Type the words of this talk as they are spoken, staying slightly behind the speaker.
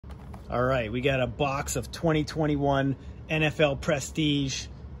All right, we got a box of 2021 NFL Prestige.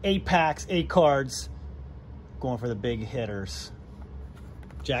 8 packs, 8 cards. Going for the big hitters.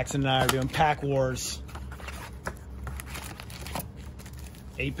 Jackson and I are doing pack wars.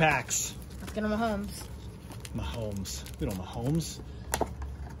 8 packs. Let's get on Mahomes. Mahomes. We don't Mahomes.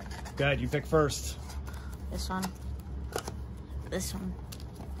 Go ahead, you pick first. This one. This one.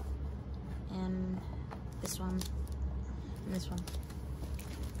 And this one. And this one.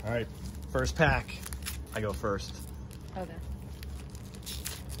 All right, first pack. I go first. Okay.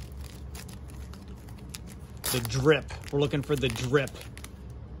 The drip. We're looking for the drip.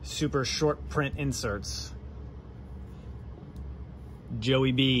 Super short print inserts.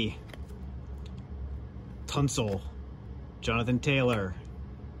 Joey B. Tunsil. Jonathan Taylor.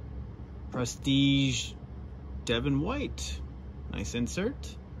 Prestige. Devin White. Nice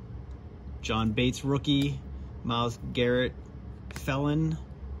insert. John Bates rookie. Myles Garrett felon.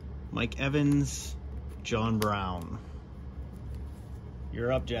 Mike Evans. John Brown.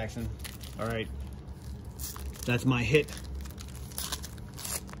 You're up, Jackson. All right. That's my hit.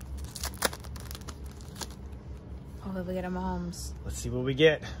 Hopefully we get a Mahomes. Let's see what we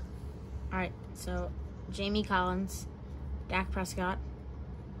get. All right, so Jamie Collins, Dak Prescott,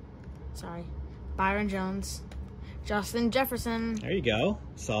 Byron Jones, Justin Jefferson. There you go.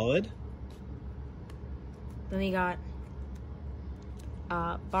 Solid. Then we got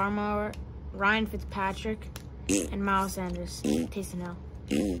Barmore, Ryan Fitzpatrick, and Miles Sanders. Taysom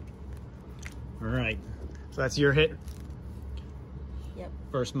Hill. All right. So that's your hit. Yep.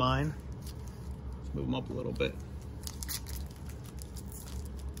 First mine. Let's move them up a little bit.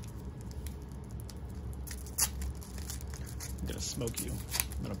 I'm gonna smoke you.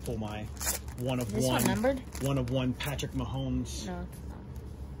 I'm gonna pull my one of Is this one numbered? 1 of 1 Patrick Mahomes. No, it's not.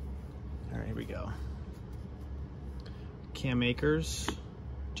 All right, here we go. Cam Akers,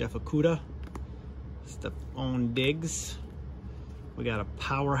 Jeff Okudah, Stephon Diggs. We got a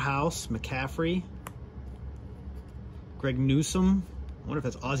powerhouse, McCaffrey. Greg Newsome. I wonder if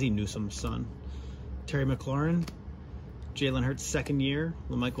that's Ozzie Newsome's son. Terry McLaurin. Jalen Hurts' second year.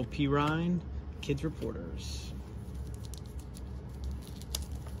 LaMichael P. Ryan. Kids Reporters.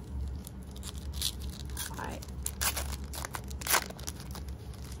 All right.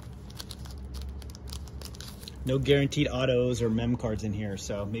 No guaranteed autos or mem cards in here,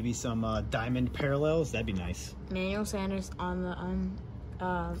 so maybe some diamond parallels. That'd be nice. Emmanuel Sanders on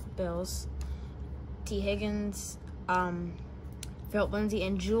the Bills. T. Higgins, Philip Lindsay,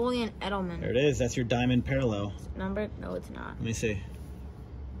 and Julian Edelman. There it is. That's your diamond parallel. Numbered? No, it's not. Let me see.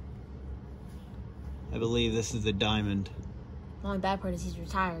 I believe this is the diamond. The only bad part is he's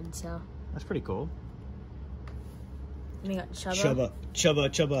retired, so. That's pretty cool. Then we got Chuba,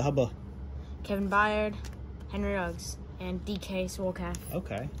 Chubba, hubba. Kevin Byard, Henry Ruggs, and DK Swolcalf.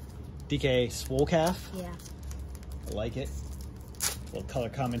 Okay. DK Swolcalf. Yeah. I like it. A little color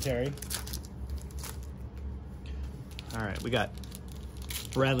commentary. All right, we got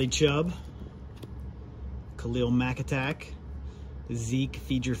Bradley Chubb, Khalil Mack Attack, Zeke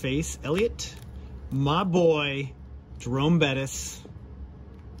Feed Your Face, Elliott, my boy Jerome Bettis.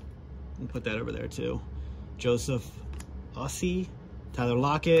 We'll put that over there too. Joseph Ossie, Tyler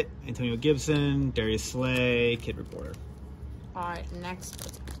Lockett, Antonio Gibson, Darius Slay, Kid Reporter. All right, next,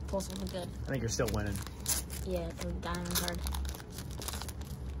 let's pull something good. I think you're still winning. Yeah, the diamond card.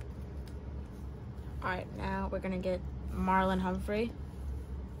 All right, now we're gonna get Marlon Humphrey,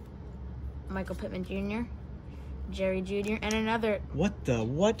 Michael Pittman Jr., Jerry Jr., and another. What the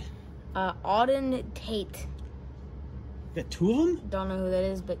what? Auden Tate. You got 2 of them? Don't know who that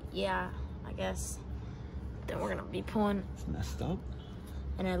is, but yeah, I guess. Then we're gonna be pulling It's messed up.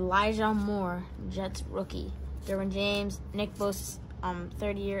 an Elijah Moore, Jets rookie, Derwin James, Nick Bosa,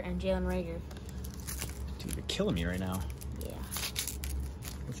 third year, and Jalen Reagor. Dude, you're killing me right now. Yeah.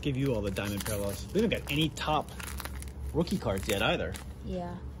 Let's give you all the diamond parallels. We haven't got any top rookie cards yet either.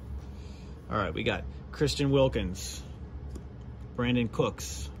 Yeah. All right, we got Christian Wilkins, Brandon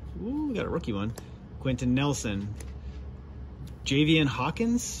Cooks. Ooh, we got a rookie one. Quentin Nelson, Javian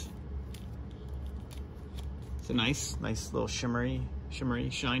Hawkins. It's a nice little shimmery,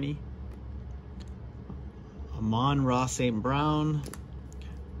 shiny. Amon-Ra St. Brown,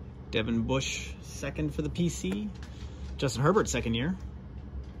 Devin Bush, second for the PC. Justin Herbert, second year.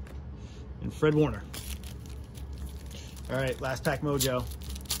 And Fred Warner. All right, last pack mojo.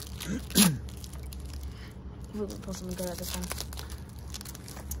 We'll pull something good at this one.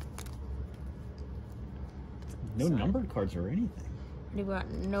 No numbered cards or anything. We got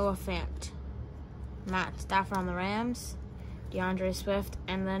Noah Fant, Matt Stafford on the Rams, DeAndre Swift,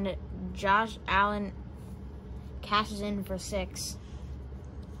 and then Josh Allen cashes in for 6.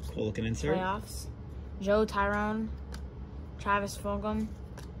 Cool looking insert. Playoffs. Joe Tyrone, Travis Fulgham,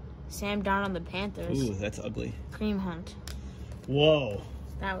 Sam Darnold on the Panthers. Ooh, that's ugly. Kareem Hunt. Whoa.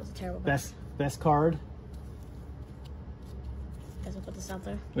 That was a terrible pack. Best card. Guess I'll put this out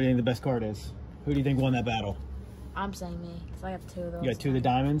there. What do you think the best card is? Who do you think won that battle? I'm saying me, because I have 2 of those. You got 2 of the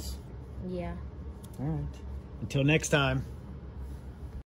diamonds? Yeah. All right. Until next time.